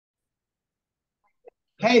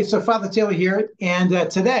Hey, so Father Taylor here, and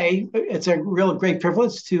today it's a real great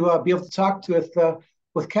privilege to be able to talk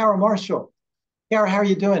with Kara Marshall. Kara, how are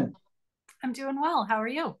you doing? I'm doing well. How are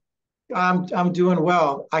you? I'm doing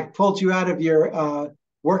well. I pulled you out of your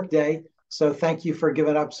work day, so thank you for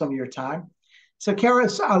giving up some of your time. So, Kara,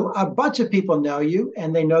 a bunch of people know you,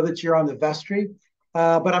 and they know that you're on the vestry,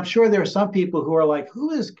 but I'm sure there are some people who are like,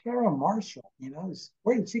 "Who is Kara Marshall?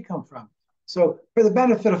 Where did she come from?" So, for the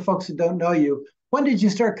benefit of folks who don't know you, when did you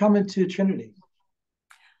start coming to Trinity?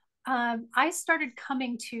 I started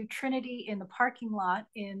coming to Trinity in the parking lot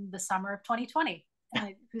in the summer of 2020.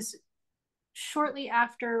 It was shortly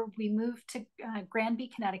after we moved to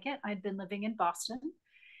Granby, Connecticut. I'd been living in Boston,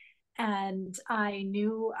 and I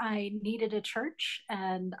knew I needed a church,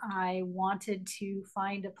 and I wanted to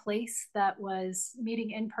find a place that was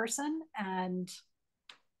meeting in person. And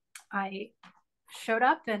I showed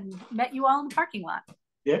up and met you all in the parking lot.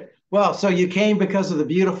 Yeah. Well, so you came because of the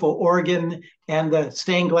beautiful organ and the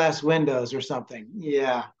stained glass windows or something.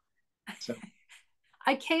 Yeah. So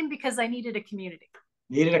I came because I needed a community.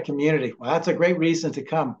 needed a community. Well, that's a great reason to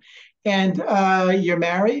come. And you're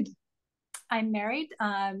married? I'm married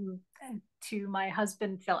to my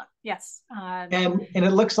husband, Philip. Yes. And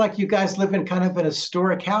it looks like you guys live in kind of an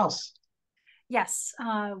historic house. Yes.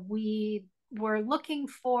 We were looking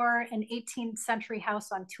for an 18th century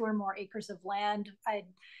house on 2 or more acres of land. I'd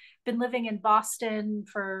been living in Boston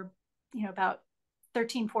for, about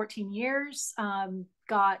 13, 14 years.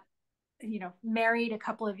 Got, married a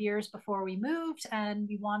couple of years before we moved, and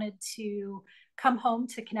we wanted to come home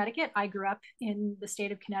to Connecticut. I grew up in the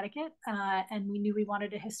state of Connecticut, and we knew we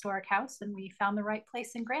wanted a historic house, and we found the right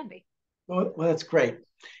place in Granby. Well, that's great.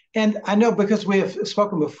 And I know because we have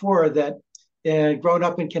spoken before that growing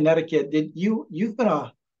up in Connecticut, you've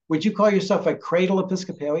been would you call yourself a cradle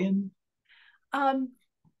Episcopalian? Um,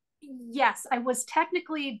 yes, I was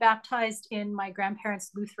technically baptized in my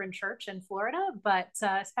grandparents' Lutheran church in Florida, but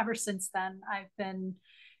ever since then, I've been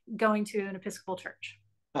going to an Episcopal church.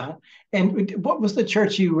 Uh-huh. And what was the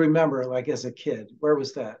church you remember, like as a kid? Where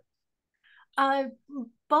was that? Uh,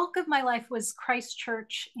 Bulk of my life was Christ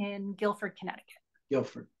Church in Guilford, Connecticut.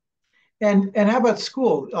 Guilford. And how about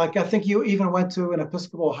school? Like I think you even went to an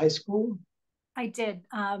Episcopal high school. I did.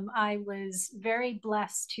 I was very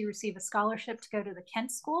blessed to receive a scholarship to go to the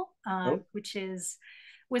Kent School, Oh, which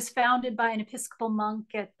was founded by an Episcopal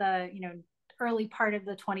monk at the early part of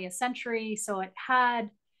the 20th century. So it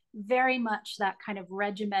had very much that kind of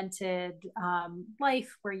regimented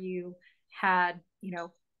life where you had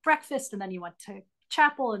breakfast, and then you went to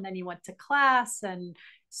chapel, and then you went to class, and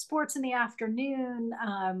sports in the afternoon.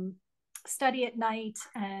 Study at night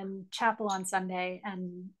and chapel on Sunday.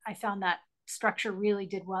 And I found that structure really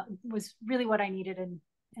did well, was really what I needed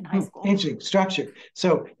in high school. interesting structure.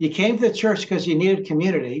 So you came to the church because you needed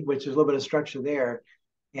community, which is a little bit of structure there,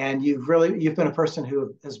 and you've been a person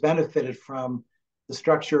who has benefited from the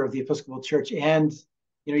structure of the Episcopal Church and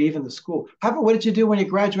even the school. How about what did you do when you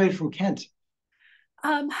graduated from Kent?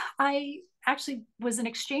 I actually was an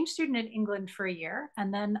exchange student in England for a year,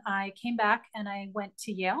 and then I came back and I went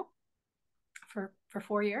to Yale for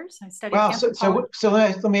 4 years. I studied Wow. So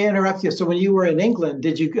anthropology. let me interrupt you. So when you were in England,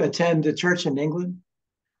 did you attend a church in England?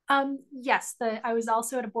 Yes, I was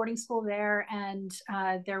also at a boarding school there, and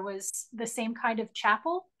there was the same kind of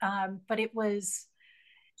chapel, but it was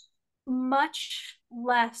much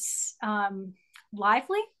less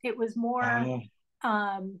lively. It was more Uh,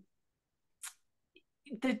 um,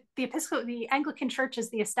 the Anglican Church is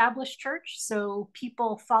the established church, so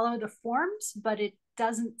people follow the forms, but it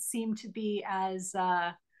doesn't seem to be as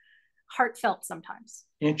heartfelt sometimes.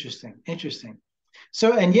 Interesting. Interesting.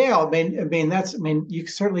 So, and Yale, you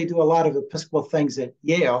certainly do a lot of Episcopal things at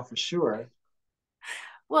Yale for sure.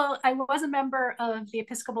 Well, I was a member of the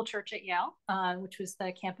Episcopal Church at Yale, which was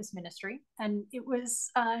the campus ministry, and it was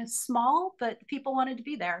small, but people wanted to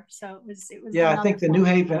be there, so it was Yeah, another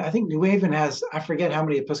form. I think New Haven has, I forget how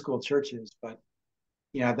many Episcopal churches, but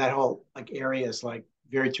that whole like area is like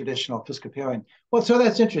very traditional Episcopalian. Well, so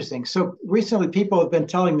that's interesting. So recently people have been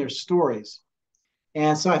telling their stories.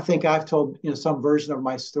 And so I think I've told, some version of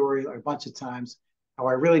my story a bunch of times, how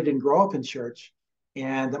I really didn't grow up in church,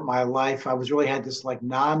 and that my life, I was really had this like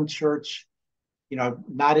non-church,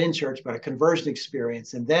 not in church, but a conversion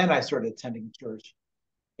experience. And then I started attending church.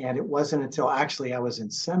 And it wasn't until actually I was in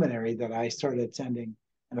seminary that I started attending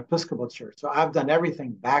an Episcopal church. So I've done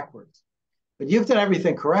everything backwards, but you've done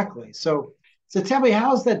everything correctly. So tell me,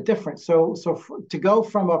 how is that different? To go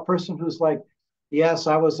from a person who's like, yes,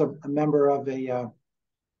 I was a member of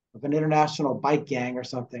of an international bike gang or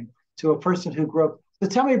something, to a person who grew up. So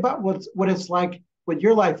tell me about what it's like what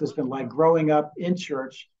your life has been like growing up in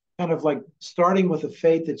church, kind of like starting with a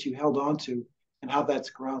faith that you held on to and how that's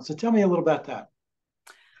grown. So tell me a little about that.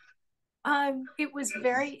 It was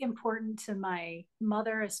very important to my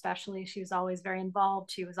mother, especially. She was always very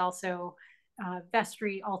involved. She was also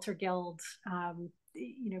vestry, altar guild,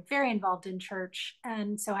 very involved in church,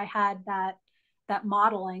 and so I had that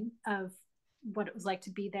modeling of what it was like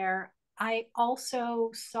to be there. I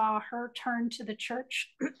also saw her turn to the church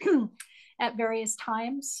at various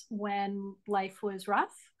times when life was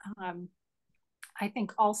rough. Um, I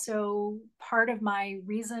think also part of my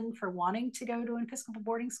reason for wanting to go to an Episcopal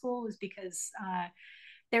boarding school was because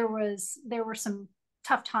there were some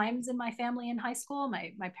tough times in my family in high school.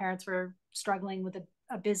 My parents were struggling with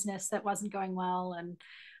a business that wasn't going well,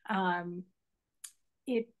 and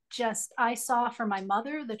it just I saw for my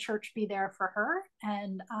mother the church be there for her,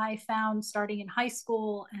 and I found starting in high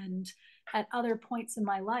school and at other points in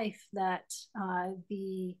my life that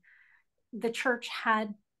the church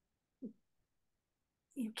had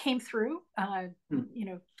came through,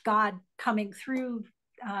 God coming through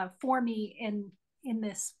for me in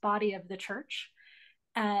this body of the church.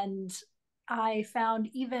 And I found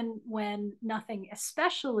even when nothing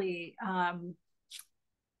especially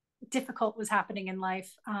difficult was happening in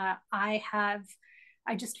life, I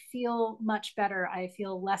just feel much better. I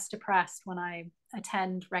feel less depressed when I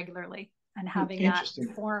attend regularly, and having that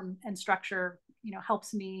form and structure,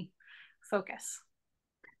 helps me focus.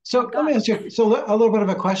 So let me ask you a little bit of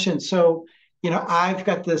a question. So, I've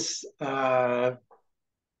got this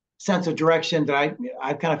sense of direction that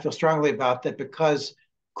I kind of feel strongly about, that because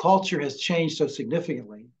culture has changed so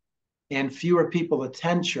significantly and fewer people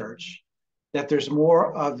attend church, that there's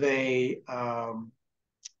more of a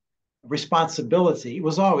responsibility. It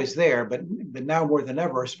was always there, but now more than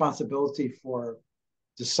ever, responsibility for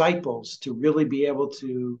disciples to really be able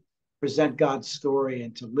to present God's story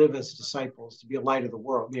and to live as disciples, to be a light of the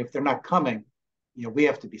world. If they're not coming, we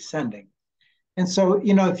have to be sending. And so,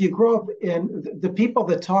 if you grow up in the people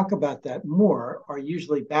that talk about that more are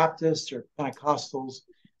usually Baptists or Pentecostals,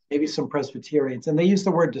 maybe some Presbyterians, and they use the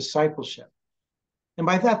word discipleship. And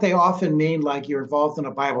by that, they often mean like you're involved in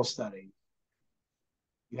a Bible study,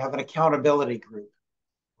 you have an accountability group,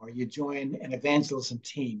 or you join an evangelism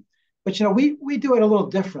team. But we do it a little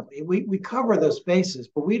differently. We cover those bases,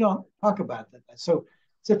 but we don't talk about that. So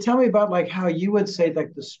tell me about like how you would say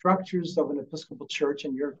that the structures of an Episcopal church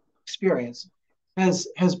and your experience has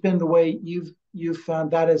been the way you've found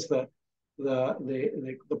that as the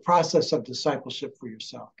process of discipleship for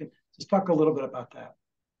yourself. Just talk a little bit about that.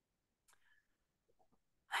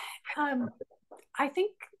 I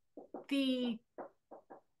think the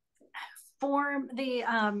form the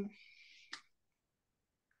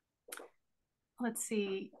let's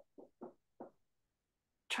see,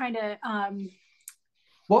 trying to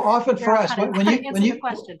well, often for us,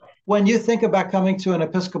 when you think about coming to an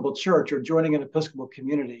Episcopal church or joining an Episcopal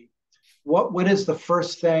community, what is the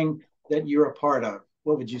first thing that you're a part of?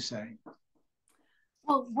 What would you say?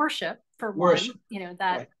 Well, worship for worship. One,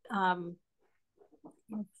 that right.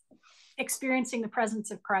 Experiencing the presence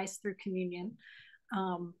of Christ through communion,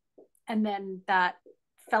 and then that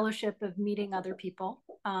fellowship of meeting other people.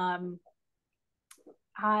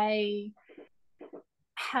 I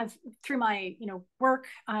have, through my work,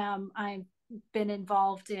 I've been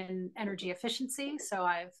involved in energy efficiency. So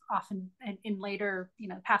I've often, in later,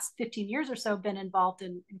 past 15 years or so, been involved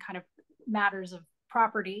in kind of matters of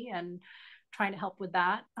property and trying to help with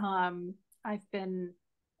that.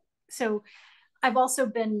 I've also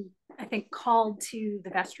been, I think, called to the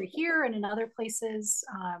vestry here and in other places.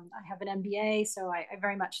 I have an MBA, so I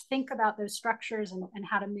very much think about those structures and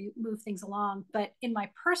how to move things along. But in my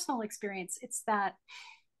personal experience, it's that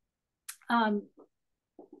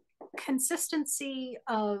consistency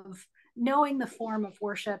of knowing the form of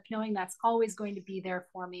worship, knowing that's always going to be there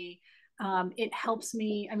for me. It helps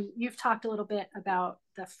me. I mean, you've talked a little bit about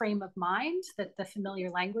the frame of mind that the familiar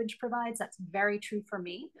language provides. That's very true for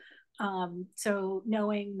me. So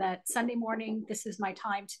knowing that Sunday morning, this is my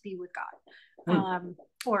time to be with God,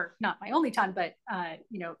 or not my only time, but,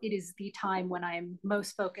 it is the time when I'm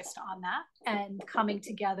most focused on that, and coming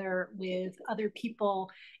together with other people.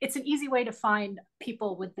 It's an easy way to find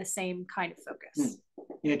people with the same kind of focus.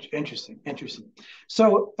 Interesting.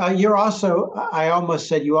 So you're also, I almost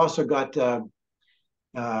said you also got,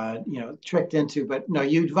 tricked into, but no,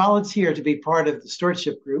 you volunteered to be part of the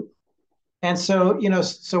stewardship group. And so,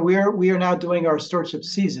 so we are now doing our stewardship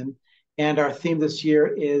season, and our theme this year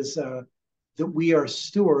is that we are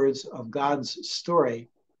stewards of God's story.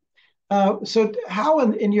 So how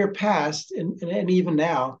in your past and even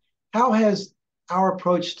now, how has our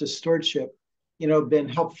approach to stewardship, been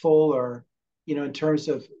helpful, or in terms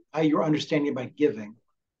of how you're understanding about giving?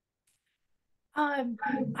 Um,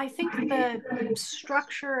 I think the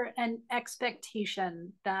structure and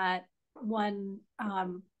expectation that one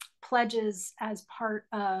pledges as part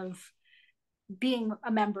of being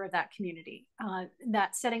a member of that community,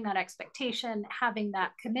 that setting that expectation, having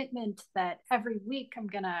that commitment that every week I'm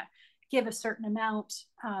going to give a certain amount.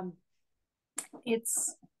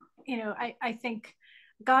 It's, I think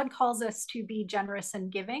God calls us to be generous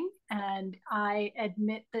and giving. And I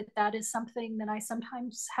admit that that is something that I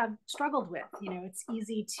sometimes have struggled with. It's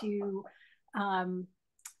easy to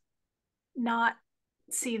not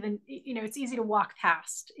see it's easy to walk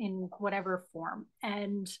past in whatever form.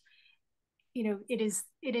 And, it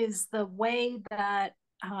is the way that,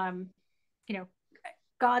 you know,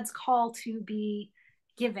 God's call to be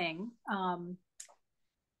giving.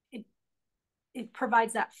 It, it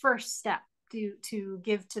provides that first step to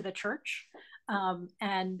give to the church,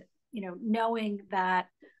 and knowing that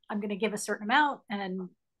I'm going to give a certain amount, and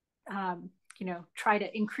try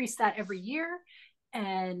to increase that every year.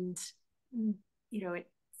 And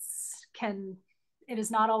it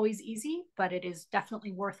is not always easy, but it is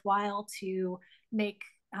definitely worthwhile to make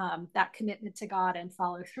that commitment to God and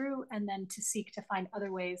follow through, and then to seek to find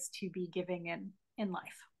other ways to be giving in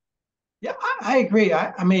life. Yeah, I agree.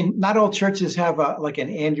 I mean, not all churches have like an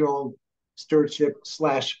annual stewardship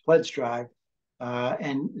 / pledge drive.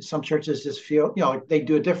 And some churches just feel, they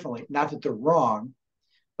do it differently. Not that they're wrong,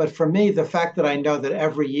 but for me, the fact that I know that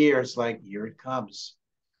every year it's like, here it comes.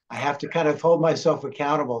 I have to kind of hold myself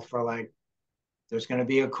accountable for, like, there's going to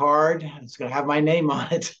be a card. It's going to have my name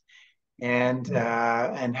on it, and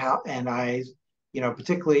I,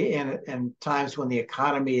 particularly in times when the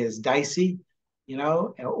economy is dicey,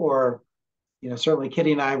 or certainly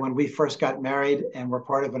Kitty and I, when we first got married and were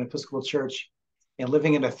part of an Episcopal church and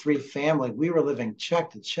living in a 3 family, we were living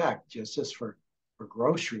check to check just for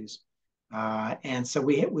groceries, and so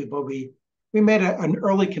we made an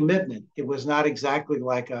early commitment. It was not exactly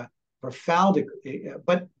like a profound,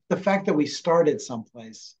 but the fact that we started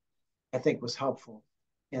someplace, I think, was helpful.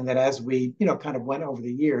 And that as we, kind of went over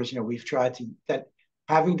the years, we've tried to, that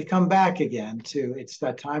having to come back again to, it's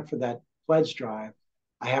that time for that pledge drive.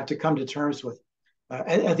 I have to come to terms with,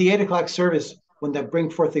 at the 8 o'clock service, when they bring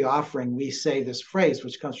forth the offering, we say this phrase,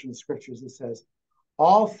 which comes from the scriptures. It says,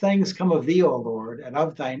 all things come of thee, O Lord, and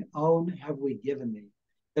of thine own have we given thee.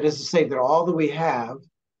 That is to say that all that we have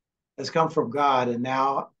has come from God, and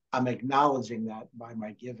now I'm acknowledging that by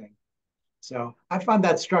my giving. So I find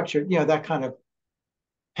that structure, that kind of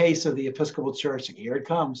pace of the Episcopal Church, here it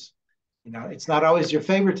comes. It's not always your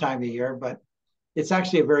favorite time of year, but it's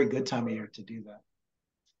actually a very good time of year to do that.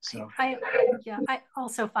 So I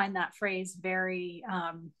also find that phrase very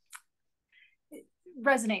it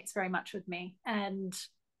resonates very much with me. And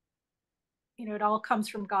it all comes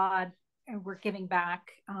from God, and we're giving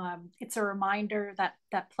back. It's a reminder that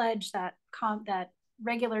that pledge, that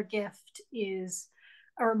regular gift, is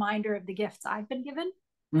a reminder of the gifts I've been given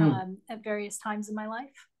at various times in my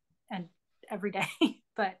life and every day.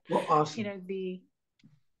 But well, awesome.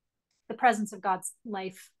 The presence of God's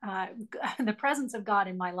life, the presence of God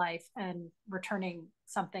in my life, and returning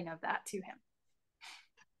something of that to Him.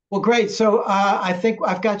 Well, great. So I think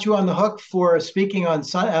I've got you on the hook for speaking on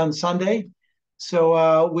Sunday.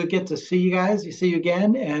 So we'll get to see you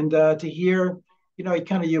again, and to hear,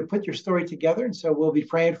 you put your story together. And so we'll be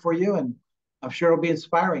praying for you, and I'm sure it'll be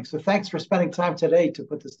inspiring. So thanks for spending time today to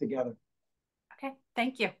put this together. Okay,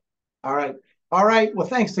 thank you. All right. All right. Well,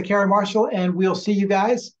 thanks to Karen Marshall, and we'll see you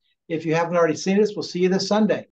guys. If you haven't already seen us, we'll see you this Sunday.